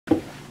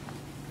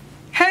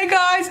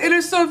guys, it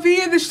is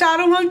Sophia the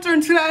Shadow Hunter,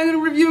 and today I'm going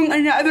to be reviewing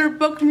another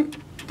book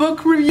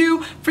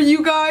review for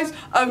you guys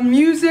of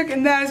music,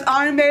 and that is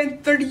Iron Maiden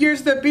 30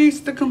 Years the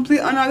Beast, the complete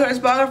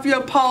unauthorized biography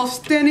of Paul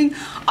Stenning.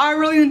 I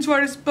really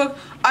enjoyed this book.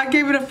 I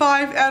gave it a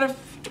 5 out of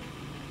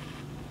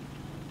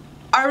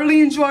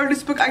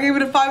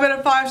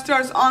 5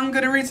 stars on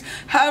Goodreads.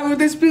 However, with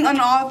this being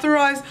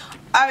unauthorized,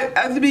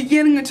 at the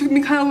beginning, it took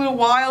me kind of a little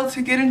while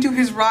to get into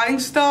his writing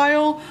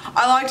style.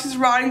 I liked his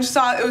writing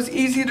style. It was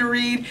easy to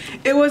read.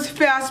 It was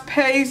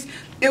fast-paced.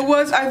 It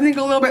was, I think,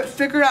 a little bit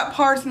thicker at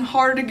parts and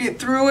hard to get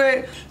through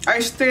it. I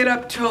stayed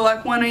up till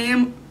like 1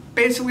 a.m.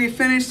 basically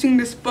finishing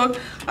this book.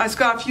 I just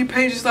got a few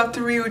pages left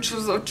to read, which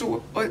was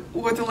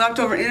with the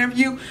leftover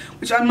interview,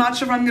 which I'm not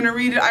sure if I'm going to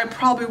read it. I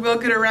probably will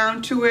get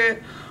around to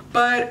it.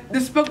 But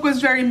this book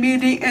was very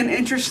meaty and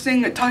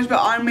interesting. It talks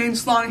about Iron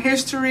Maiden's long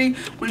history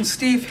when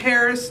Steve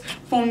Harris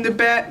formed the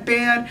band.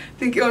 I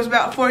think it was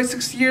about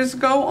 46 years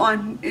ago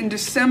in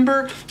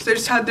December. So they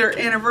just had their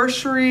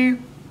anniversary.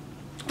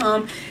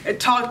 It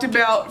talked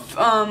about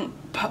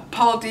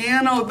Paul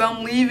Di'Anno,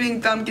 them leaving,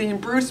 them getting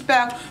Bruce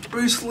back,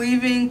 Bruce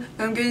leaving,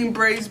 them getting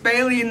Blaze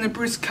Bayley, and then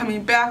Bruce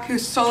coming back,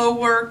 his solo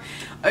work.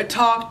 It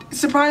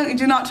surprisingly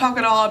did not talk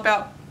at all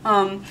about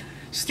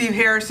Steve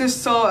Harris's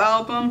solo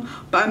album,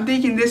 but I'm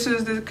thinking this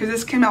is because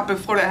this came out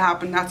before that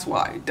happened, that's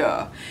why,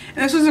 duh.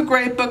 And this was a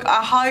great book.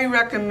 I highly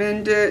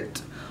recommend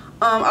it.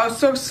 I was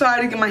so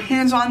excited to get my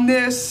hands on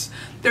this.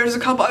 There's a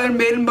couple other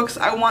Maiden books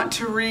I want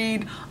to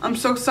read. I'm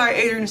so excited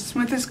Adrian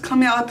Smith is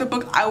coming out with the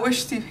book. I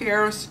wish Steve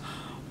Harris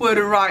would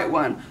write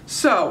one.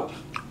 So,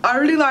 I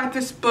really like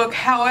this book.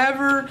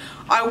 However,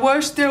 I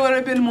wish there would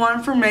have been more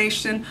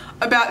information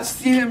about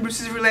Steve and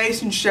Bruce's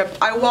relationship.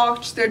 I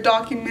watched their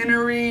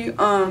documentary.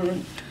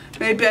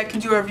 Maybe I can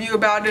do a review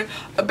about it.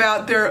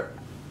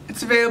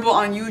 It's available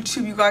on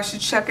YouTube. You guys should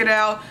check it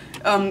out.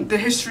 The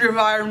History of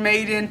Iron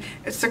Maiden.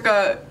 It's like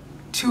a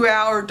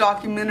 2-hour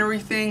documentary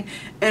thing,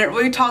 and it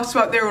really talks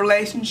about their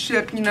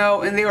relationship, you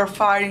know, and they would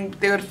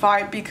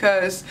fight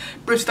because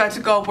Bruce liked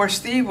to go where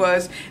Steve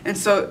was, and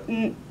so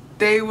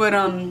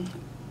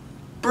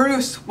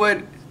Bruce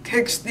would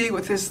kick Steve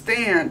with his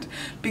stand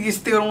because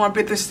Steve didn't want to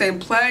be at the same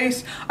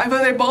place. I feel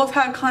they both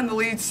had kind of the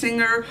lead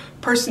singer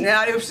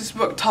personality, which this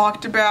book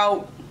talked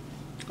about.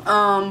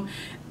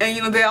 And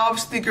you know, they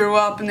obviously grew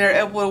up and they're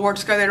able to work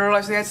together. They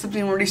realized they had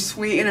something really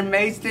sweet and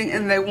amazing,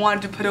 and they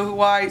wanted to put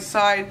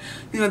aside,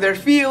 you know, their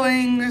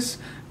feelings,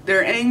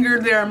 their anger,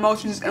 their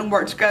emotions, and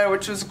work together,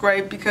 which was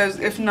great because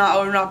if not,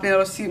 I would not be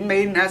able to see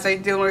Maiden as I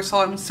did when I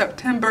saw them in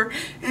September,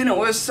 and it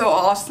was so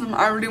awesome.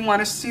 I really want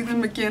to see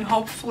them again.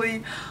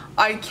 Hopefully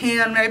I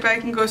can. Maybe I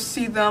can go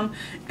see them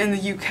in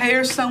the UK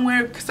or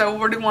somewhere because I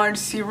already wanted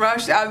to see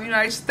Rush out of the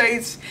United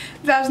States.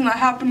 That has not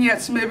happened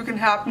yet, so maybe it can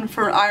happen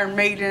for Iron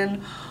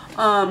Maiden.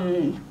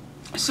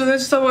 So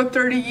this is over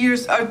 30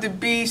 years of the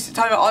Beast. It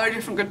talks about all the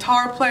different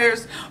guitar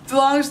players. For the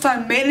longest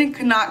time, Maiden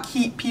could not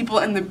keep people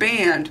in the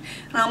band.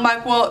 And I'm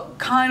like, well,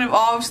 kind of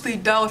obviously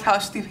dealt with how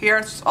Steve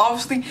Harris,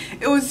 obviously,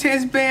 it was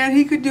his band.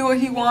 He could do what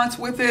he wants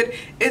with it.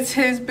 It's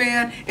his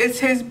band. It's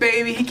his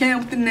baby. He came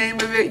up with the name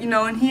of it, you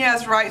know, and he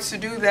has rights to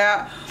do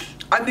that.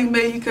 I think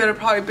maybe he could have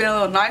probably been a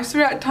little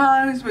nicer at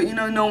times, but, you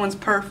know, no one's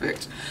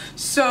perfect.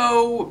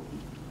 So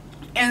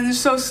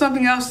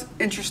something else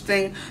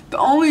interesting. The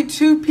only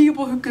 2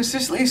 people who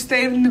consistently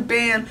stayed in the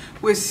band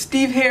was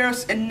Steve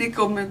Harris and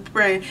Nico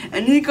McBrain.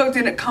 And Nico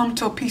didn't come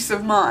till Peace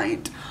of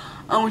Mind,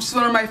 which is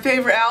one of my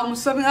favorite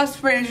albums. Something else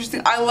very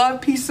interesting. I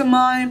love Peace of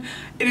Mind.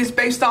 It is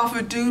based off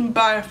of Dune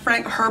by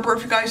Frank Herbert.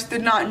 If you guys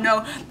did not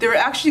know, they were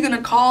actually going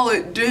to call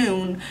it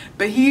Dune,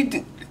 but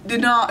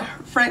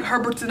Frank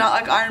Herbert did not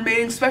like Iron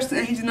Maiden, especially,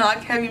 and he did not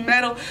like heavy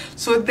metal,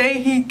 so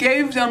he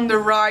gave them the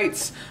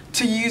rights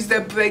to use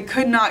that, but they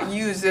could not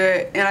use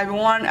it. And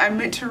I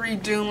meant to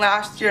read Dune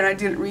last year and I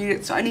didn't read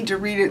it, so I need to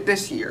read it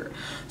this year.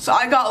 So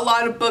I got a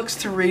lot of books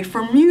to read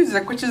for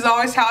music, which is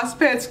always how it's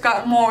been. It's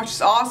got more, which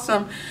is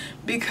awesome,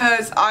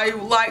 because I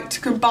like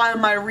to combine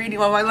my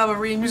love of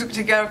reading music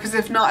together, because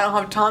if not, I don't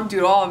have time to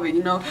do all of it,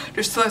 you know,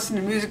 just to listen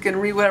to music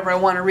and read whatever I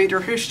want to read, or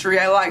history.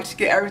 I like to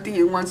get everything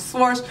in one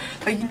source,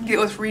 like you can get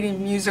with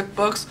reading music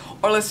books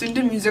or listening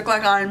to music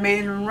like Iron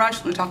Maiden and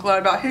Rush. We talk a lot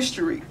about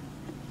history.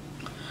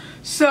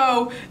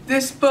 So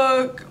this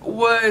book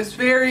was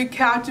very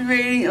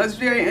captivating. It was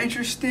very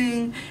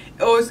interesting.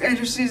 It was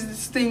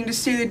interesting to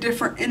see the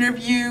different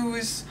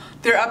interviews,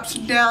 their ups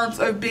and downs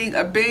of being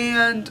a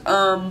band.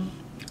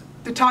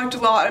 They talked a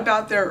lot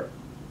about their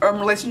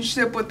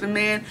relationship with the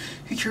man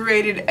who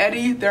created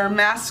Eddie, their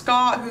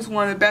mascot, who's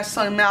one of the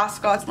best-selling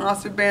mascots, and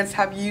lots of bands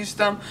have used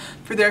them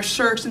for their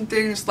shirts and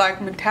things like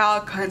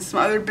Metallica and some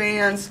other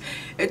bands.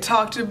 It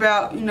talked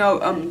about, you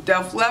know,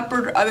 Def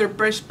Leppard, other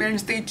British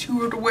bands they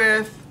toured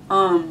with,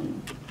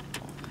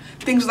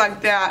 things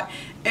like that.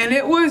 And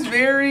it was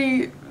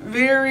very,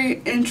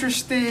 very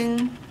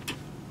interesting,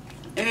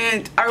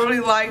 and I really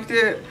liked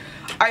it.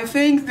 I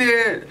think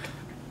that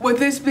with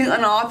this being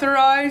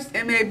unauthorized,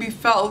 it maybe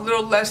felt a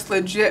little less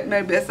legit.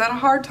 Maybe it's not a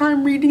hard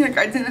time reading it. Like,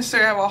 I didn't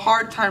necessarily have a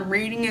hard time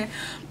reading it,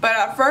 But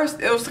at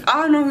first, it was like,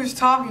 I don't know who's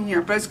talking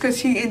here, but it's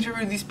because he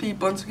interviewed these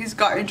people, and so he's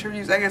got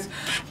interviews, I guess,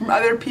 from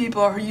other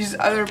people, or he uses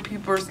other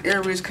people's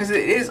interviews, because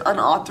it is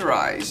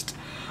unauthorized.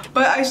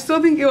 But I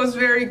still think it was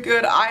very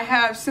good. I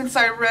have, since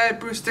I read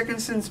Bruce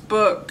Dickinson's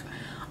book,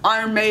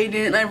 Iron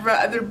Maiden, and I've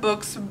read other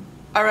books.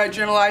 I read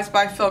Journalized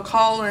by Phil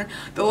Collin.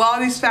 A lot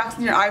of these facts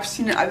in here I've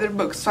seen in other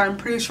books, so I'm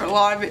pretty sure a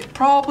lot of it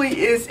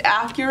probably is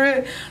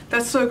accurate.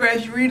 That's so great.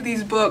 If you read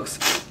these books,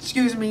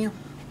 excuse me,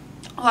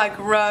 like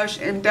Rush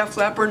and Def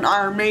Leppard and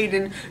Iron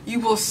Maiden, you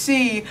will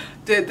see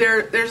that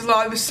there's a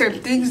lot of the same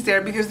things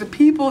there, because the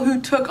people who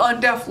took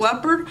on Def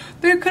Leppard,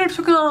 they could have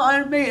taken on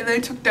Iron Maiden, and they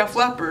took Def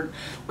Leppard,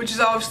 which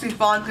is obviously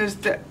fun because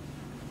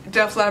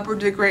Def Leppard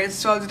did great and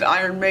so did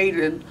Iron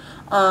Maiden.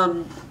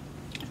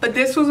 But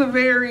this was a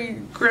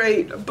very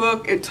great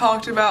book. It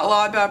talked about a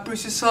lot about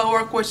Bruce's solo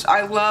work, which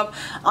I love.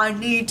 I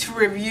need to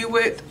review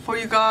it for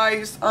you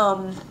guys.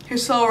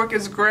 His solo work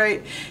is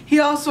great. He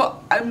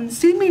also, I'm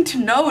seeming to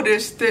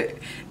notice that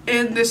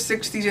in the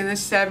 60s and the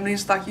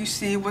 70s, like you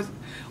see with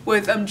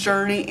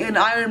Journey and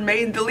Iron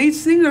Maiden, the lead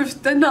singers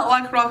did not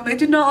like rock. They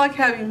did not like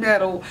heavy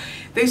metal.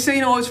 They say,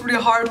 you know, it's really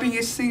hard being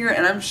a singer,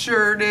 and I'm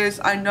sure it is.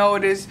 I know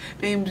it is.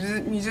 Being a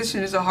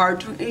musician is hard.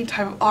 Doing any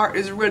type of art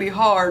is really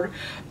hard.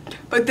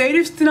 But they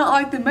just did not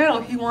like the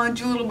metal. He wanted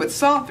to do a little bit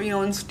softer, you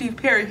know, and Steve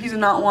Perry, he did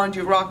not want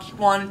to do rock. He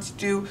wanted to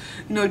do,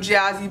 you know,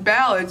 jazzy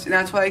ballads, and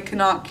that's why they could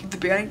not keep the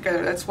band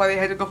together. That's why they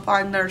had to go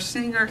find another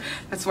singer.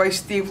 That's why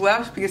Steve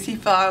left, because he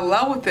fell out of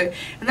love with it.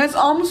 And that's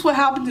almost what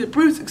happened to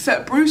Bruce,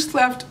 except Bruce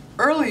left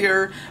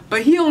earlier,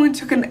 but he only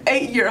took an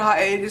 8-year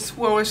hiatus,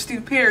 where with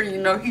Steve Perry,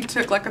 you know, he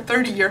took like a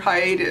 30-year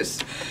hiatus.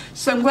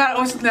 So I'm glad it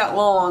wasn't that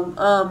long.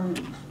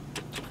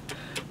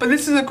 But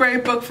this is a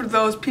great book for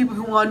those people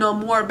who want to know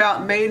more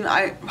about Maiden.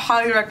 I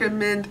highly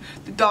recommend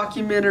the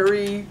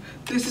documentary.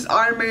 This is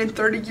Iron Maiden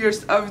 30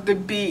 Years of the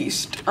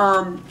Beast.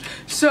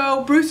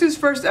 So Bruce's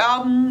first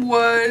album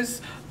was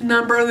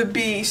Number of the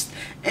Beast,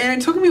 and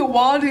it took me a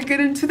while to get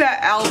into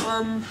that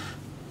album.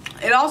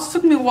 It also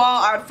took me a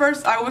while. At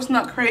first, I was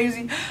not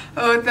crazy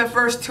with the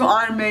first 2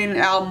 Iron Maiden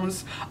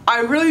albums.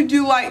 I really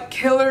do like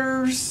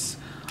Killers.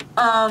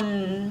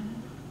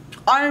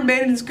 Iron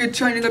Maiden is good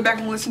too. I need to go back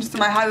and listen to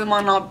them. I have them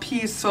on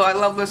LPs, so I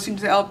love listening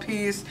to the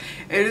LPs.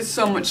 It is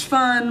so much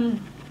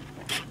fun.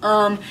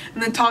 And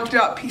then talked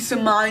about Peace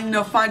of Mind, you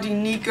know,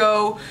 finding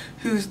Nico,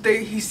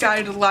 he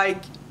sounded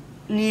like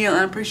Neil,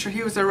 and I'm pretty sure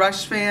he was a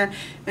Rush fan,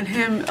 and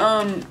him,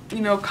 you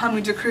know,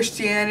 coming to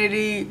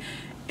Christianity.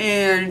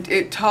 And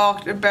it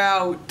talked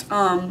about,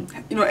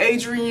 you know,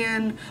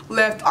 Adrian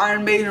left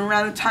Iron Maiden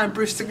around the time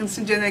Bruce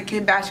Dickinson did, and they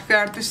came back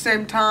together at the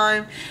same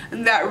time.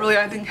 And that really,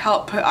 I think,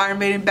 helped put Iron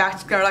Maiden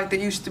back together like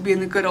they used to be in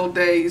the good old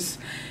days.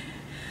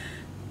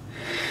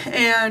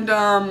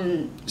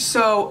 And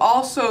so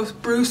also,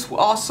 Bruce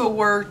also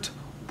worked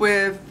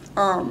with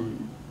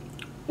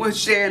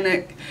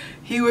Janik.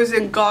 He was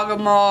in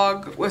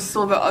Gagamog with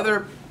some of the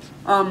other,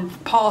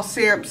 Paul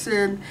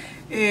Sampson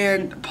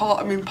and Paul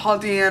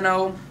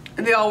Diano.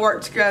 And they all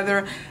work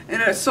together,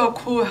 and it's so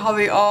cool how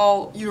they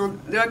all, you know,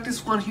 they're like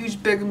this one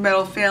huge big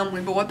metal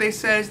family. But what they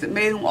said is that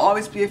Maiden will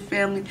always be a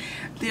family.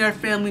 They are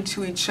family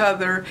to each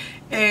other.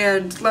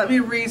 And let me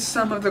read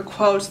some of the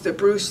quotes that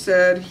Bruce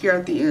said here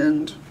at the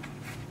end.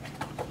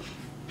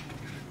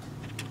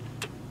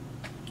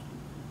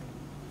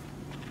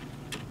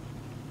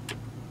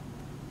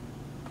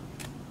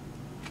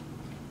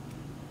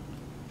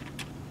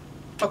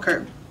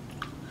 Okay.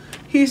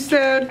 He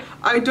said,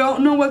 I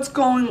don't know what it's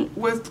going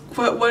with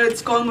them.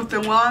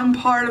 Well, I'm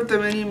part of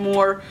them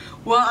anymore.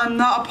 Well, I'm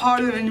not a part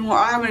of them anymore.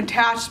 I have an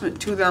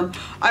attachment to them.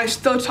 I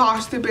still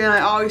talk to the band. I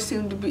always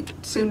seem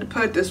to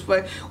put it this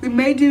way. We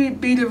may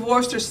be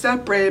divorced or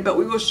separated, but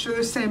we will share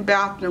the same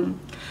bathroom.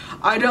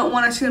 I don't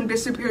want to see them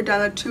disappear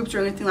down the tubes or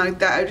anything like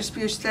that. I'd just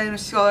be ashamed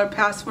to see all their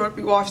past work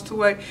be washed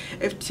away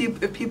if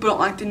people don't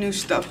like the new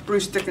stuff.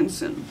 Bruce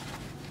Dickinson.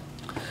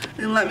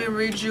 And let me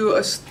read you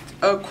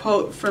a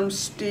quote from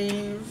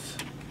Steve.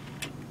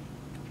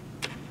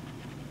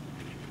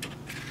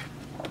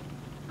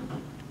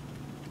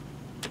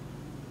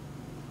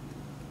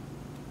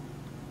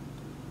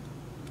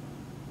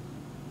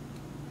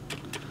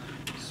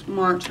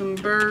 Martin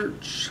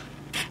Birch.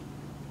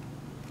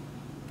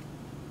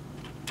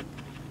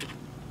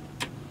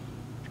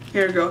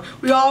 Here we go.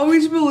 We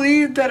always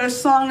believe that a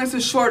song is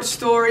a short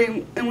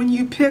story, and when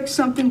you pick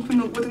something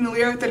from within the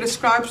lyric that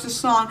describes the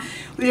song,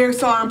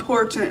 lyrics are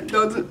important.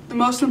 Though the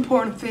most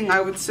important thing,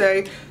 I would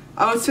say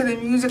the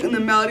music and the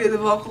melody of the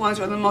vocal lines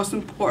are the most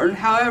important.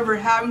 However,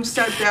 having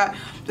said that,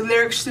 the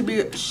lyrics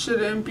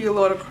shouldn't be a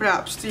load of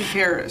crap. Steve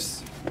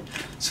Harris.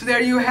 So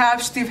there you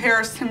have Steve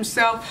Harris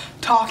himself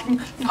talking.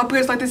 I hope you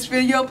guys like this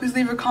video. Please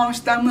leave your comments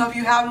down below. If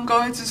you haven't, go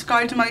ahead and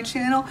subscribe to my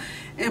channel.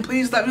 And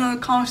please let me know in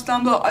the comments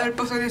down below other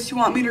books like this you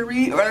want me to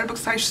read, or other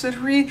books I should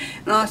read.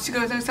 And I'll see you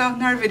guys next time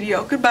in another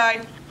video.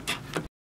 Goodbye.